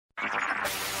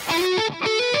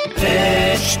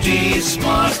HD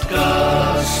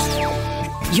Smartcast.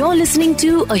 You're listening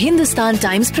to a Hindustan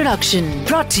Times production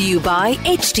brought to you by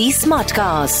HD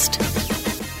Smartcast.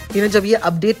 जब ये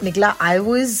update निकला, I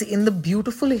was in the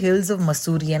beautiful hills of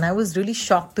Mussoorie and I was really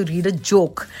shocked to read a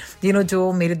joke.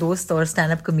 जो मेरे दोस्त और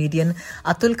stand up comedian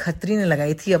Atul Khatri ने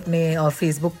लगाई थी अपने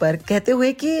फेसबुक पर, कहते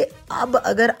हुए कि अब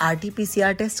अगर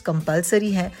RT-PCR टेस्ट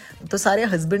कंपलसरी है तो सारे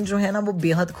हस्बैंड जो है ना वो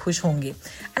बेहद खुश होंगे.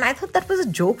 And I thought that was a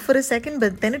joke for a second,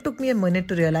 but then it took me a minute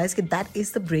to realise कि that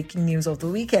is the breaking news of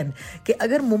the weekend कि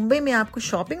अगर मुंबई में आपको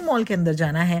शॉपिंग मॉल के अंदर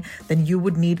जाना है then you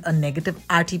would need a negative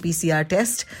RT-PCR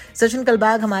test. Sachin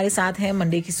Kalbag हमारे साथ हैं.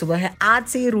 मंडे की सुबह है. आज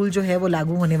से ये रूल जो है वो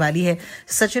लागू होने वाली है.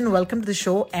 Sachin, welcome to the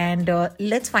show and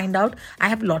let's find out. I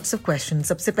have lots of question.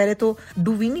 सबसे पहले तो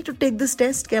do we need to take this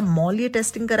test? क्या मॉल ये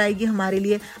टेस्टिंग कराएगी हमारे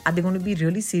लिए? Are they going to be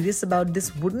really serious about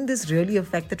this? Wouldn't this really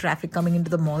affect the traffic coming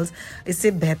into the malls?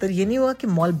 इससे बेहतर ये नहीं हुआ कि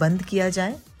मॉल बंद किया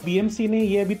जाए? बीएमसी ने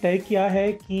ये अभी तय किया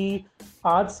है कि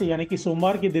आज से यानी कि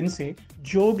सोमवार के दिन से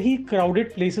जो भी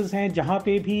क्राउडेड प्लेसेस हैं, जहाँ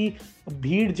पे भी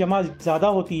भीड़ जमा ज़्यादा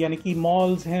होती है, यानी कि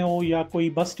मॉल्स हैं हो या कोई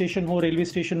बस स्टेशन हो, रेलवे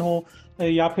स्टेशन हो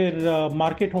या फिर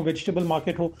मार्केट हो, वेजिटेबल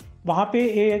मार्केट हो, वहाँ पे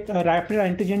एक रैपिड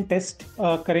एंटीजन टेस्ट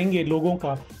करेंगे लोगों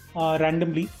का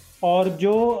रैंडमली. और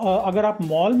जो अगर आप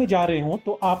मॉल में जा रहे हो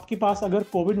तो आपके पास अगर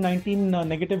कोविड-19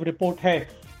 नेगेटिव रिपोर्ट है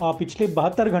पिछले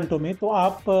 72 घंटों में, तो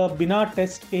आप बिना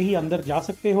टेस्ट के ही अंदर जा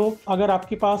सकते हो. अगर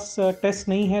आपके पास टेस्ट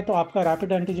नहीं है तो आपका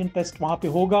रैपिड एंटीजन टेस्ट वहाँ पे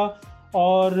होगा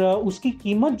और उसकी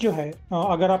कीमत जो है,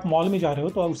 अगर आप मॉल में जा रहे हो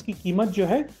तो उसकी कीमत जो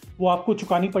है वो आपको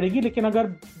चुकानी पड़ेगी. लेकिन अगर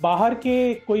बाहर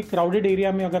के कोई क्राउडेड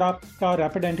एरिया में अगर आपका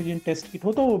रैपिड एंटीजन टेस्ट किट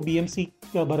हो तो बीएमसी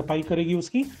भरपाई करेगी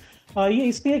उसकी. ये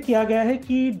इसलिए किया गया है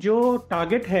कि जो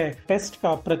टारगेट है टेस्ट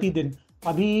का प्रतिदिन,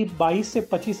 अभी 22 से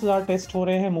 25,000 टेस्ट हो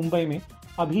रहे हैं मुंबई में.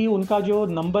 अभी उनका जो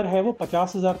नंबर है वो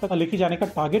 50,000 तक लेके जाने का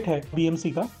टारगेट है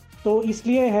बीएमसी का. तो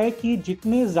इसलिए है कि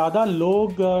जितने ज़्यादा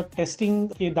लोग टेस्टिंग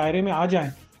के दायरे में आ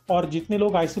जाएं और जितने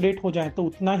लोग आइसोलेट हो जाएं तो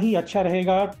उतना ही अच्छा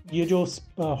रहेगा. ये जो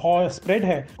स्प्रेड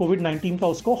है कोविड-19 का,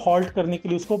 उसको हॉल्ट करने के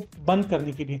लिए, उसको बंद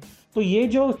करने के लिए. तो ये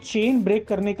जो चेन ब्रेक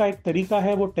करने का एक तरीका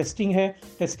है वो टेस्टिंग है.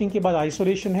 टेस्टिंग के बाद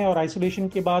आइसोलेशन है और आइसोलेशन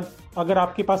के बाद अगर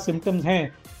आपके पास सिम्टम्स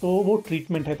हैं तो वो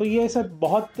ट्रीटमेंट है. तो ये ऐसा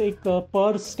बहुत एक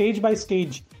पर स्टेज बाय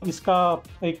स्टेज इसका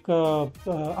एक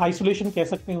आइसोलेशन कह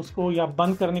सकते हैं उसको, या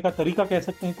बंद करने का तरीका कह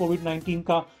सकते हैं कोविड-19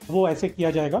 का, वो ऐसे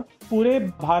किया जाएगा. पूरे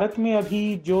भारत में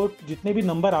अभी जो जितने भी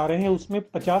नंबर आ रहे हैं उसमें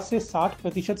 50 से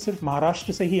 60% सिर्फ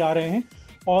महाराष्ट्र से ही आ रहे हैं.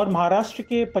 और महाराष्ट्र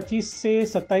के 25 से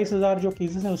 27,000 जो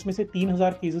केसेस हैं उसमें से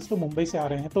 3,000 केसेस तो मुंबई से आ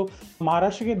रहे हैं. तो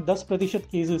महाराष्ट्र के 10%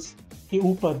 केसेस के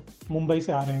ऊपर मुंबई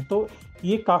से आ रहे हैं. तो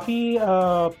ये काफ़ी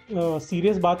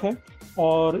सीरियस बात है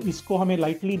और इसको हमें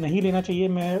लाइटली नहीं लेना चाहिए.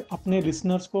 मैं अपने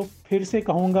लिसनर्स को फिर से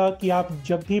कहूँगा कि आप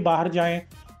जब भी बाहर जाएं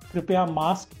कृपया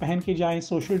मास्क पहन के जाएं,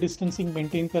 सोशल डिस्टेंसिंग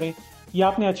मेंटेन करें. या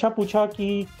आपने अच्छा पूछा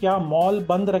कि क्या मॉल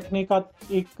बंद रखने का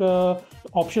एक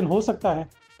ऑप्शन हो सकता है,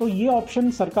 तो ये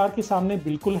ऑप्शन सरकार के सामने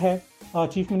बिल्कुल है.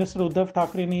 चीफ मिनिस्टर उद्धव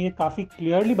ठाकरे ने ये काफ़ी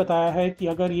क्लियरली बताया है कि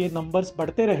अगर ये नंबर्स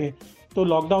बढ़ते रहे तो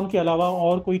लॉकडाउन के अलावा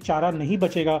और कोई चारा नहीं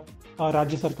बचेगा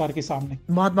राज्य सरकार के सामने.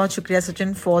 बहुत बहुत शुक्रिया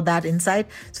Sachin for that insight.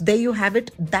 So there you have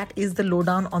it. That is the low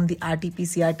down on the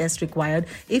RT-PCR test required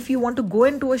if you want to go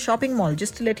into a shopping mall.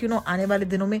 Just to let you know, आने वाले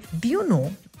दिनों में do you know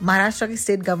Maharashtra की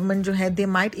state government जो है they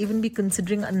might even be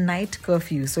considering a night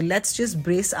curfew. So let's just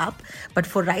brace up. But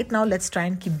for right now let's try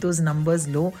and keep those numbers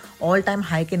low. All time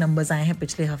high के numbers आए हैं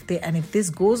पिछले हफ्ते and if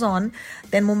this goes on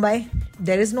then Mumbai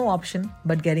there is no option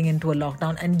but getting into a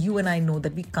lockdown and you and I know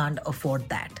that we can't afford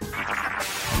that.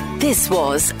 This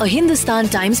was a Hindustan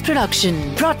Times production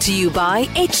brought to you by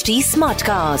HD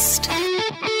Smartcast.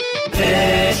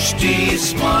 HD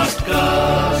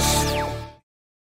Smartcast.